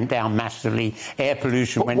congestion went down massively, air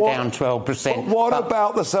pollution went down 12%. But what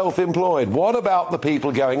about the self-employed? What about the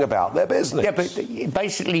people going about their business? Yeah, but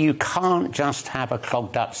basically you can't just have a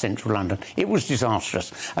clogged up central London. It was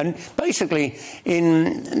disastrous. And basically,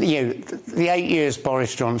 in the 8 years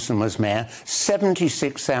Boris Johnson was mayor,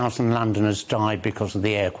 76,000 Londoners died because of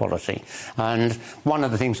the air quality. And one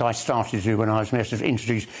of the things I started to do when I was mayor was to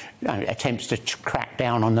introduce attempts to crack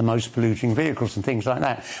down on the most polluting vehicles and things like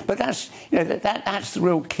that. But that's the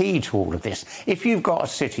real key to all of this. If you've got a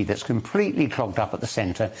city that's completely clogged up at the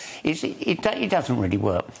centre, it doesn't really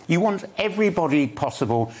work. You want everybody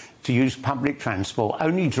possible to use public transport.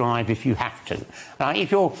 Only drive if you have to.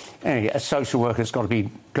 If you're a social worker that's got to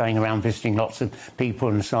be going around visiting lots of people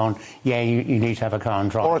and so on, you need to have a car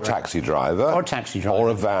and drive. Or a taxi driver. Or a taxi driver. Or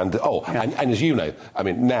a van. And as you know, I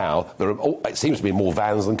mean, now it seems to be more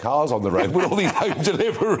vans than cars on the road with all these home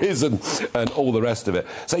deliveries and all the rest of it.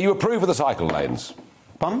 So you approve of the cycle lanes?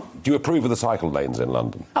 Pardon? Do you approve of the cycle lanes in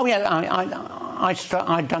London? Oh, yeah,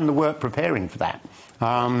 I'd done the work preparing for that.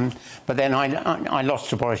 But then I lost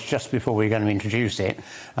to Boris just before we were going to introduce it,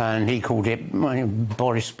 and he called it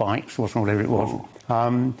Boris Bikes, or whatever it was.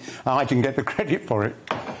 I didn't get the credit for it.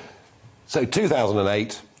 So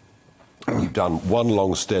 2008, you've done one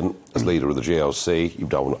long stint as leader of the GLC, you've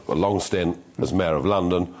done a long stint as Mayor of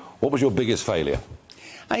London. What was your biggest failure?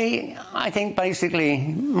 I think basically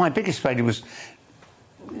my biggest failure was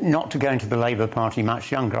not to go into the Labour Party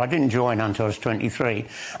much younger. I didn't join until I was 23.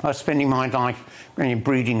 I was spending my life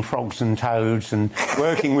breeding frogs and toads and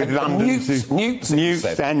working with London's newts,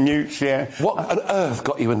 yeah. What on earth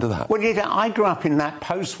got you into that? Well, I grew up in that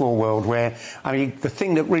post-war world where, the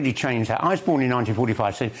thing that really changed that, I was born in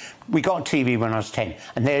 1945, so we got TV when I was 10,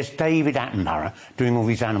 and there's David Attenborough doing all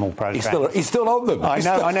these animal programmes. He's still on them. I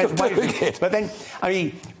know. But then,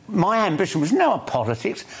 my ambition was no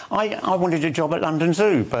politics. I wanted a job at London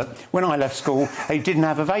Zoo, but when I left school, they didn't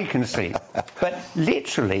have a vacancy. But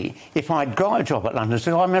literally, if I'd got a job at London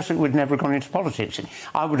Zoo, I would never have gone into politics.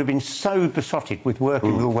 I would have been so besotted with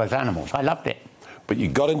working with all those animals. I loved it. But you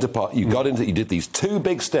you did these two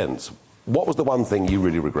big stints. What was the one thing you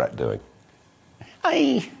really regret doing?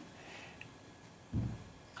 I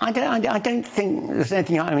don't think there's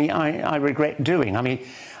anything I regret doing.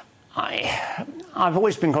 I've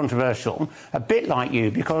always been controversial, a bit like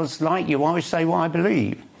you, because like you, I always say what I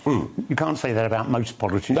believe. You can't say that about most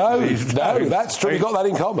politicians. No, that's true. You've got that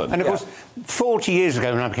in common. And of course, 40 years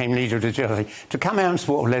ago when I became leader of the GLC, to come out and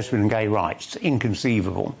support lesbian and gay rights,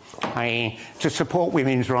 inconceivable. To support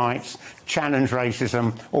women's rights, challenge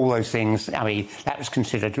racism, all those things, that was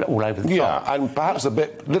considered all over the top. Yeah, and perhaps a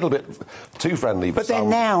little bit too friendly. But then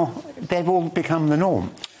now, they've all become the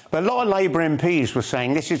norm. But a lot of Labour MPs were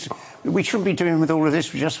saying we shouldn't be doing with all of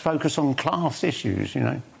this, we just focus on class issues,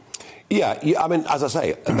 Yeah, as I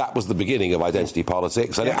say, that was the beginning of identity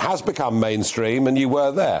politics, and it has become mainstream, and you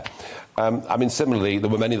were there. Similarly, there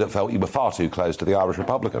were many that felt you were far too close to the Irish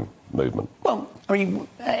Republican movement. Well,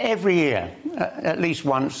 every year, at least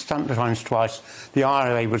once, sometimes twice, the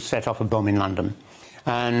IRA would set off a bomb in London.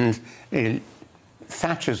 And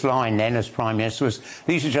Thatcher's line then as Prime Minister was,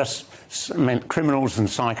 these are just criminals and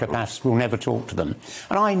psychopaths, we'll never talk to them.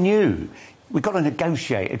 And I knew we've got to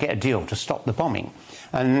negotiate to get a deal to stop the bombing.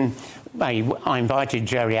 And I invited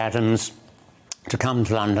Gerry Adams to come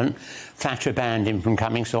to London. Thatcher banned him from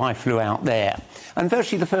coming, so I flew out there. And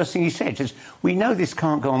virtually the first thing he said is, we know this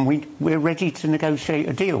can't go on, we're ready to negotiate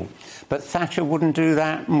a deal. But Thatcher wouldn't do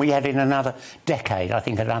that, and we had in another decade, I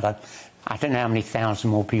think I don't know how many thousand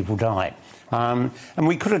more people died. And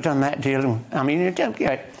we could have done that deal.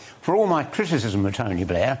 For all my criticism of Tony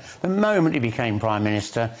Blair, the moment he became Prime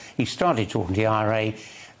Minister, he started talking to the IRA.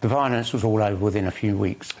 The violence was all over within a few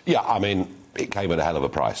weeks. Yeah, it came at a hell of a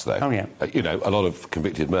price, though. Oh, yeah. A lot of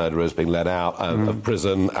convicted murderers being let out of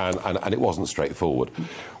prison, and it wasn't straightforward.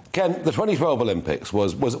 Ken, the 2012 Olympics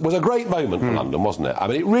was a great moment for London, wasn't it?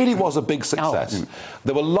 It really was a big success.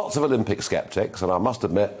 There were lots of Olympic sceptics, and I must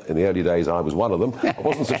admit, in the early days, I was one of them. I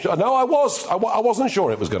wasn't so sure. No, I wasn't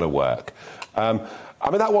sure it was going to work.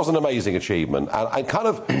 That was an amazing achievement,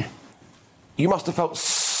 and you must have felt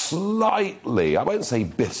slightly, I won't say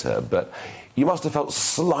bitter, but you must have felt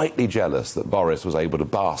slightly jealous that Boris was able to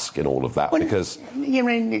bask in all of that, because...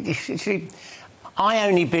 I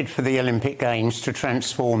only bid for the Olympic Games to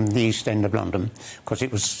transform the East End of London because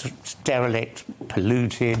it was derelict,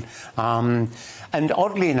 polluted, and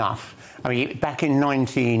oddly enough, I mean, back in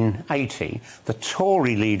 1980, the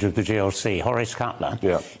Tory leader of the GLC, Horace Cutler,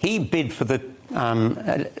 he bid for the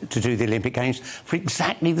to do the Olympic Games for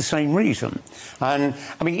exactly the same reason. And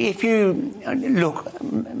I mean, if you look,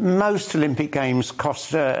 most Olympic Games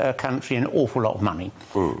cost a country an awful lot of money.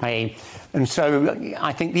 And so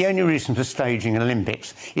I think the only reason for staging an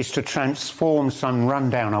Olympics is to transform some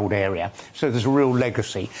rundown old area. So there's a real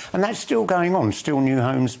legacy. And that's still going on, still new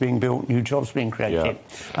homes being built, new jobs being created.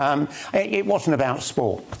 It wasn't about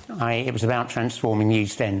sport. It was about transforming the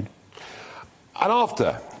East End. And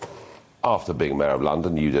after being Mayor of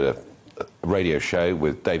London, you did a radio show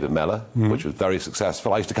with David Mellor, which was very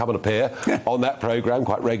successful. I used to come and appear on that programme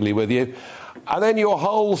quite regularly with you. And then your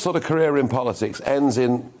whole sort of career in politics ends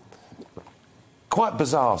in quite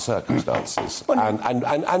bizarre circumstances.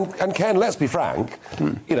 And Ken, let's be frank,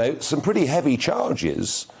 you know, some pretty heavy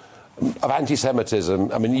charges of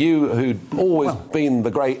anti-Semitism. I mean, you who'd always been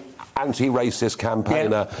the great anti-racist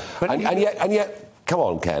campaigner, and yet, come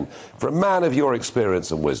on, Ken, for a man of your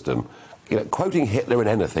experience and wisdom, you know, quoting Hitler in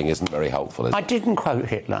anything isn't very helpful, is it? I didn't quote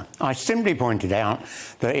Hitler. I simply pointed out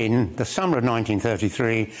that in the summer of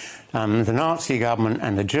 1933, the Nazi government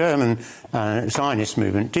and the German Zionist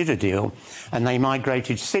movement did a deal, and they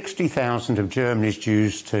migrated 60,000 of Germany's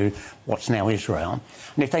Jews to what's now Israel.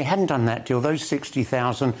 And if they hadn't done that deal, those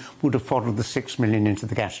 60,000 would have followed the 6 million into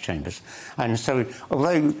the gas chambers. And so,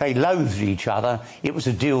 although they loathed each other, it was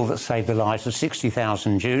a deal that saved the lives of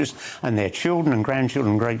 60,000 Jews, and their children and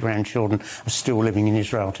grandchildren and great-grandchildren are still living in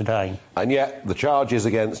Israel today. And yet, the charges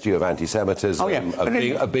against you of anti-Semitism,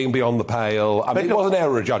 of being beyond the pale, I mean, it was an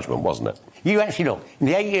error of judgment, wasn't it? You actually look, in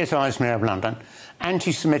the 8 years I was Mayor of London,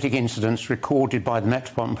 anti-Semitic incidents recorded by the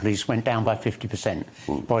Metropolitan Police went down by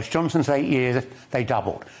 50%. Boris Johnson's 8 years, they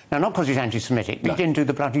doubled. Now, not because he's anti-Semitic, but he didn't do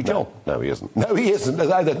the bloody job. No, he isn't. No, he isn't.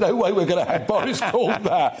 There's no way we're going to have Boris called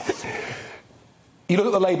that. You look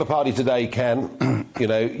at the Labour Party today, Ken, you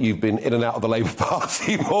know, you've been in and out of the Labour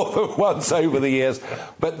Party more than once over the years,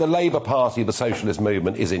 but the Labour Party, the socialist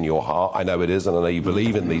movement, is in your heart. I know it is, and I know you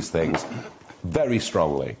believe in these things very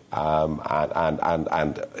strongly. And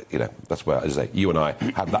you know, that's where, as I say, you and I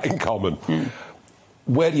have that in common.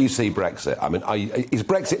 Where do you see Brexit? I mean, is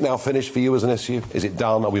Brexit now finished for you as an issue? Is it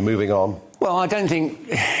done? Are we moving on? Well, I don't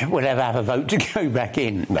think we'll ever have a vote to go back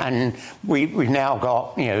in. No. And we've now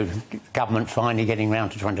got, you know, government finally getting around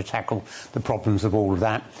to trying to tackle the problems of all of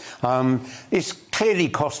that. It's clearly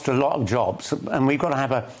cost a lot of jobs, and we've got to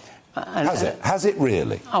have a... Has it? Has it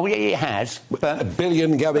really? Oh, it has. But, $1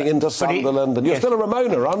 billion going into Sunderland, and you're still a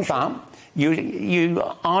Remoaner, aren't you? But you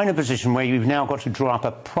are in a position where you've now got to draw up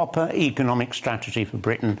a proper economic strategy for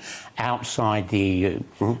Britain outside the EU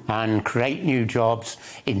and create new jobs,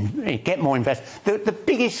 get more investment. The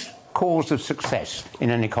biggest cause of success in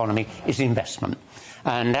an economy is investment.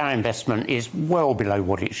 And our investment is well below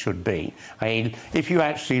what it should be. I mean, if you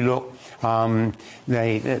actually look,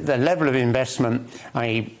 the level of investment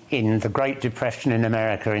in the Great Depression in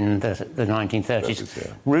America in the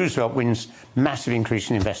 1930s, Roosevelt wins massive increase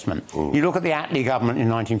in investment. You look at the Attlee government in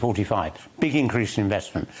 1945, big increase in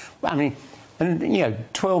investment. I mean, and, you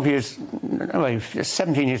know,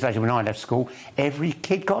 17 years later when I left school, every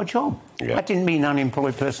kid got a job. That didn't mean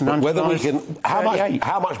unemployed person. Whether we can,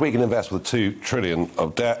 how much we can invest with $2 trillion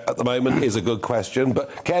of debt at the moment is a good question.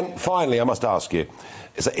 But, Ken, finally, I must ask you,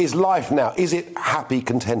 is life now, is it happy,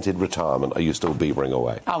 contented retirement? Are you still beavering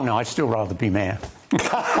away? Oh, no, I'd still rather be mayor.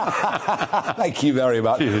 Thank you very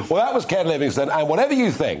much. Cheers. Well, that was Ken Livingstone, and whatever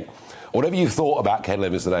you think, whatever you've thought about Ken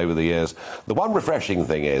Livingstone over the years, the one refreshing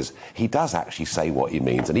thing is he does actually say what he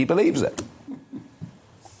means and he believes it.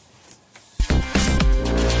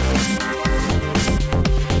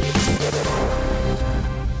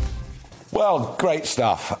 Well, great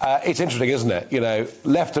stuff. It's interesting, isn't it? You know,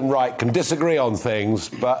 left and right can disagree on things,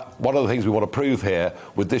 but one of the things we want to prove here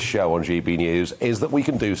with this show on GB News is that we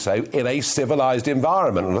can do so in a civilised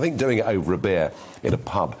environment. And I think doing it over a beer in a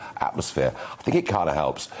pub atmosphere, I think it kind of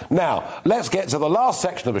helps. Now, let's get to the last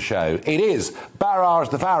section of the show. It is Barrage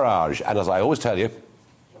the Farage. And as I always tell you,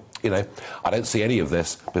 you know, I don't see any of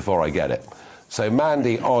this before I get it. So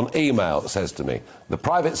Mandy on email says to me, the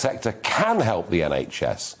private sector can help the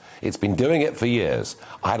NHS. It's been doing it for years.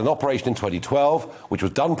 I had an operation in 2012, which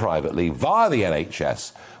was done privately via the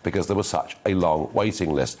NHS because there was such a long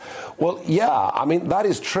waiting list. Well, yeah, I mean, that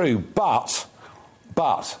is true, but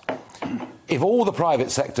if all the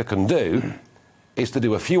private sector can do is to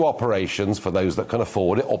do a few operations for those that can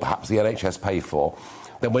afford it, or perhaps the NHS pay for,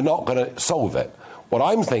 then we're not going to solve it. What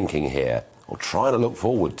I'm thinking here or trying to look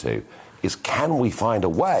forward to, is can we find a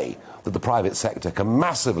way that the private sector can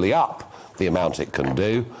massively up the amount it can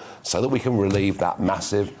do so that we can relieve that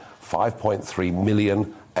massive 5.3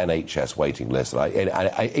 million NHS waiting list.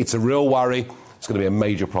 It's a real worry. It's going to be a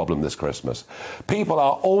major problem this Christmas. People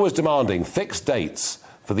are always demanding fixed dates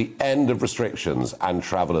for the end of restrictions and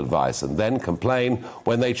travel advice, and then complain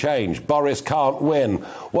when they change. Boris can't win.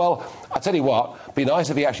 Well, I tell you what, it'd be nice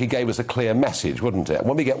if he actually gave us a clear message, wouldn't it?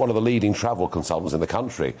 When we get one of the leading travel consultants in the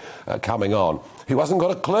country coming on, who hasn't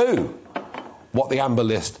got a clue what the amber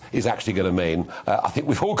list is actually going to mean, I think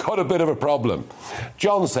we've all got a bit of a problem.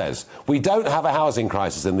 John says, we don't have a housing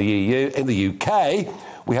crisis in the EU. In the UK,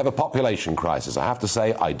 we have a population crisis. I have to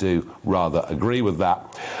say, I do rather agree with that.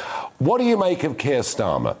 What do you make of Keir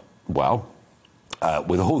Starmer? Well,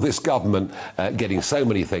 with all this government getting so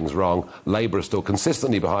many things wrong, Labour is still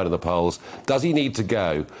consistently behind in the polls. Does he need to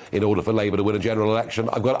go in order for Labour to win a general election?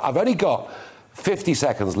 I've only got 50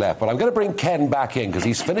 seconds left, but I'm going to bring Ken back in because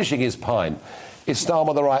he's finishing his pint. Is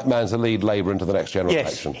Starmer the right man to lead Labour into the next general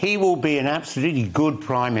election? Yes, he will be an absolutely good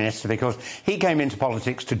Prime Minister because he came into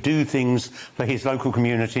politics to do things for his local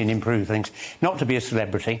community and improve things, not to be a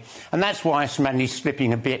celebrity. And that's why he's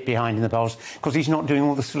slipping a bit behind in the polls, because he's not doing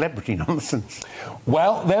all the celebrity nonsense.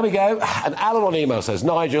 Well, there we go. And Alan on email says,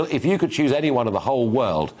 Nigel, if you could choose anyone in the whole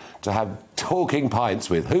world to have talking pints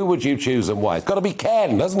with, who would you choose and why? It's got to be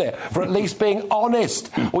Ken, doesn't it? For at least being honest.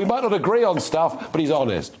 We might not agree on stuff, but he's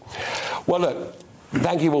honest. Well, look,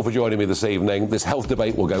 thank you all for joining me this evening. This health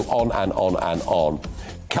debate will go on and on and on.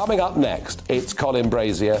 Coming up next, it's Colin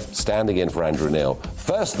Brazier standing in for Andrew Neil.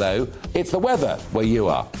 First, though, it's the weather where you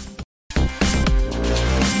are.